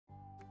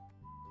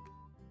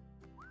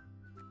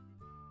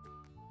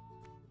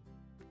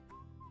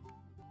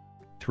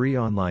3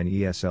 online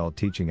ESL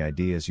teaching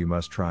ideas you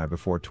must try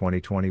before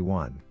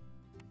 2021.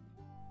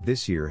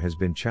 This year has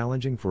been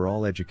challenging for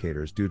all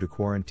educators due to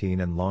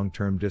quarantine and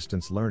long-term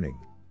distance learning.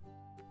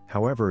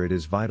 However, it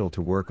is vital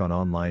to work on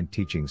online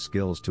teaching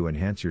skills to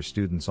enhance your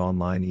students'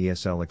 online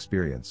ESL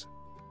experience.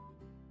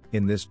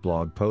 In this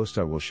blog post,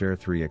 I will share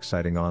 3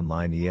 exciting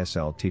online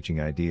ESL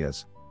teaching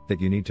ideas that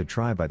you need to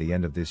try by the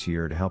end of this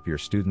year to help your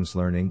students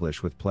learn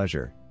English with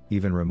pleasure,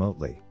 even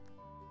remotely.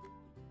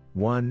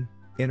 1.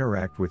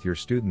 Interact with your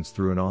students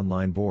through an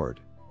online board.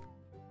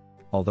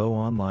 Although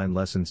online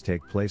lessons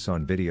take place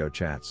on video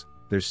chats,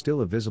 there's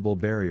still a visible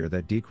barrier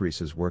that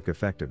decreases work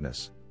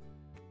effectiveness.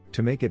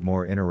 To make it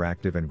more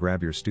interactive and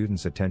grab your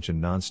students' attention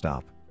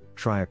non-stop,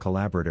 try a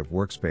collaborative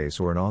workspace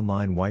or an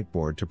online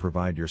whiteboard to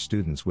provide your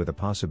students with a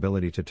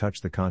possibility to touch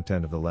the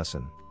content of the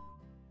lesson.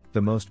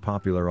 The most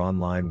popular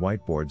online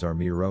whiteboards are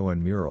Miro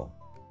and Mural.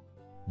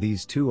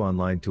 These 2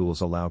 online tools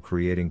allow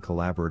creating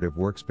collaborative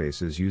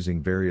workspaces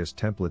using various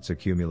templates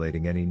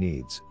accumulating any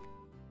needs.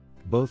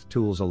 Both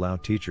tools allow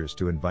teachers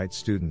to invite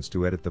students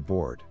to edit the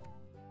board.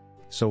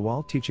 So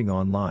while teaching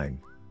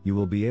online, you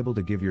will be able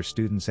to give your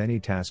students any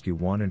task you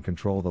want and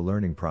control the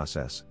learning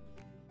process.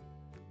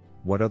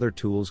 What other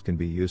tools can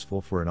be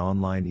useful for an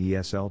online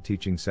ESL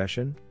teaching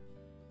session?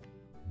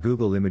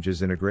 Google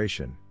Images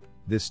integration.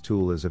 This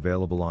tool is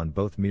available on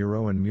both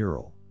Miro and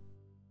Mural.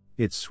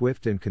 It's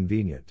swift and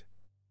convenient.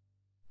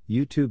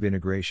 YouTube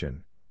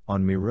integration.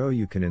 On Miro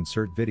you can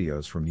insert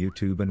videos from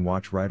YouTube and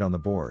watch right on the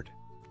board.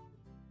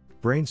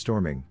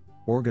 Brainstorming.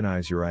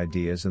 Organize your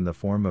ideas in the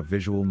form of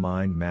visual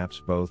mind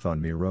maps both on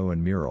Miro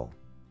and Mural.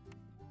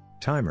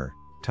 Timer.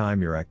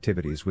 Time your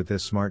activities with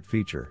this smart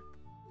feature.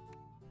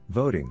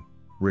 Voting.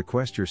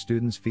 Request your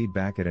students'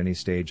 feedback at any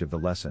stage of the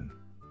lesson.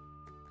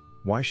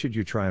 Why should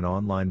you try an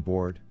online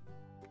board?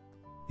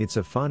 It's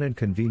a fun and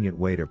convenient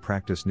way to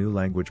practice new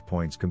language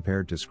points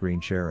compared to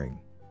screen sharing.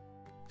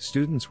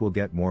 Students will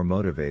get more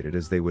motivated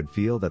as they would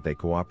feel that they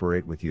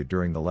cooperate with you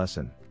during the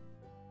lesson.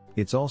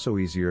 It's also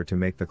easier to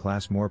make the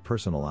class more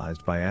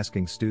personalized by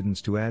asking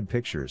students to add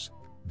pictures,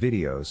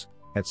 videos,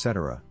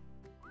 etc.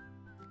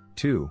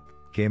 2.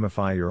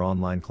 Gamify your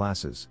online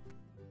classes.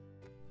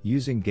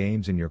 Using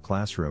games in your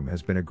classroom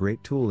has been a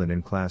great tool in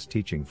in-class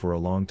teaching for a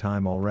long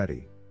time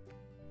already.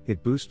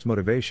 It boosts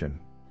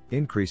motivation,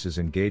 increases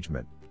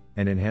engagement,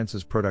 and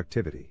enhances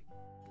productivity.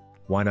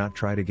 Why not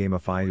try to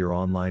gamify your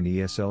online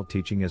ESL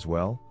teaching as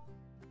well?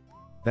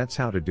 That's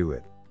how to do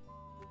it.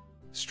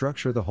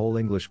 Structure the whole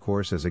English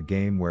course as a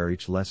game where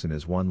each lesson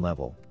is one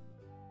level.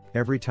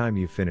 Every time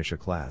you finish a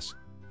class,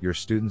 your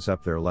students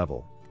up their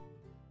level.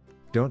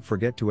 Don't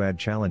forget to add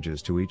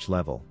challenges to each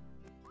level.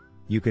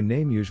 You can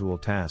name usual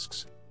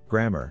tasks,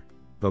 grammar,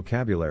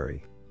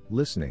 vocabulary,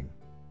 listening,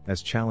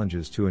 as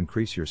challenges to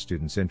increase your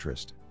students'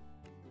 interest.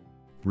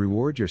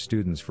 Reward your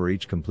students for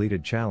each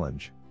completed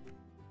challenge.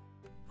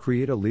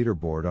 Create a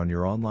leaderboard on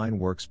your online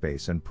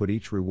workspace and put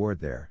each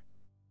reward there.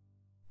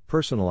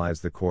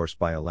 Personalize the course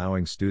by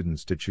allowing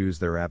students to choose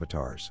their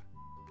avatars.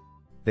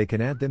 They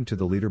can add them to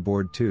the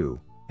leaderboard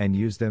too, and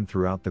use them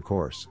throughout the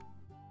course.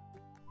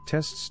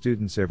 Test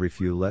students every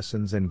few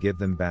lessons and give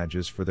them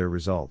badges for their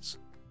results.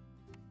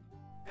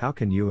 How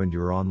can you and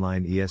your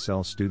online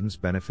ESL students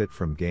benefit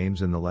from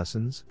games in the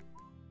lessons?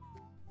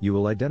 You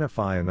will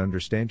identify and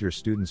understand your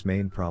students'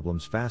 main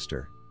problems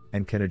faster,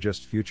 and can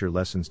adjust future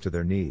lessons to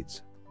their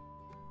needs.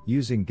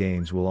 Using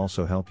games will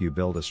also help you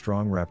build a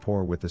strong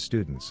rapport with the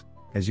students,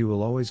 as you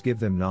will always give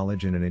them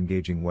knowledge in an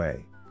engaging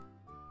way.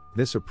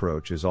 This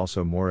approach is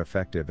also more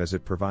effective as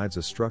it provides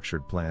a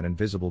structured plan and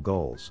visible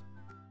goals.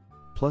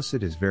 Plus,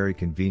 it is very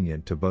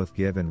convenient to both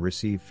give and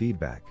receive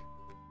feedback.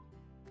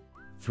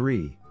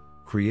 3.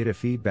 Create a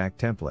feedback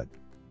template.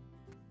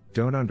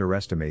 Don't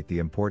underestimate the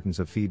importance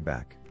of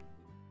feedback.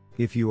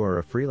 If you are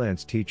a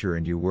freelance teacher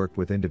and you work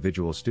with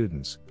individual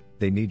students,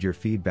 they need your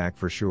feedback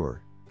for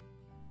sure.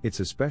 It's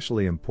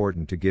especially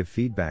important to give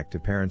feedback to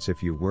parents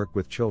if you work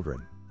with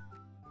children.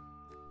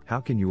 How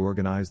can you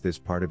organize this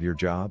part of your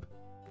job?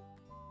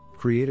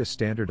 Create a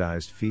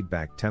standardized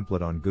feedback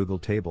template on Google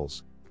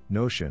Tables,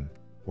 Notion,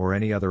 or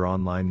any other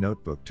online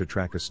notebook to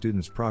track a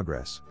student's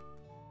progress.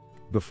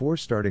 Before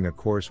starting a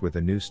course with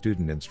a new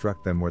student,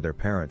 instruct them or their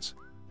parents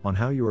on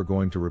how you are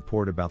going to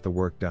report about the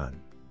work done.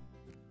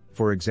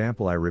 For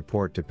example, I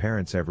report to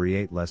parents every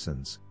 8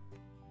 lessons.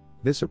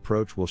 This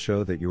approach will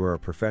show that you are a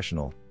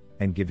professional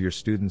and give your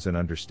students an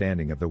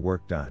understanding of the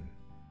work done.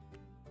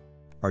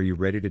 Are you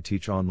ready to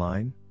teach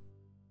online?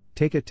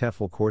 Take a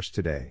TEFL course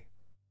today.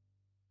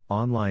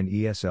 Online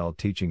ESL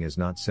teaching is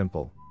not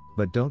simple,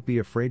 but don't be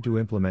afraid to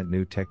implement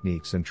new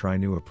techniques and try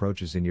new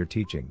approaches in your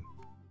teaching.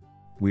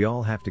 We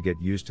all have to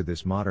get used to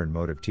this modern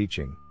mode of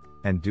teaching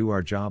and do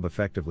our job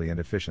effectively and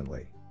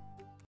efficiently.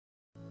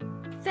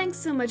 Thanks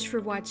so much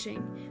for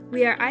watching.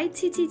 We are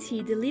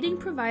ITTT, the leading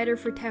provider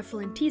for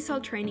TEFL and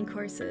TESOL training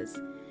courses.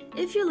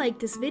 If you liked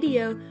this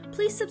video,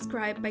 please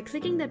subscribe by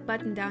clicking that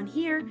button down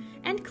here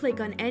and click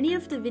on any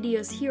of the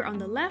videos here on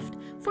the left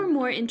for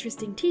more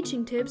interesting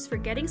teaching tips for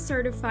getting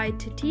certified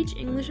to teach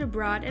English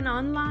abroad and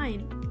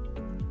online.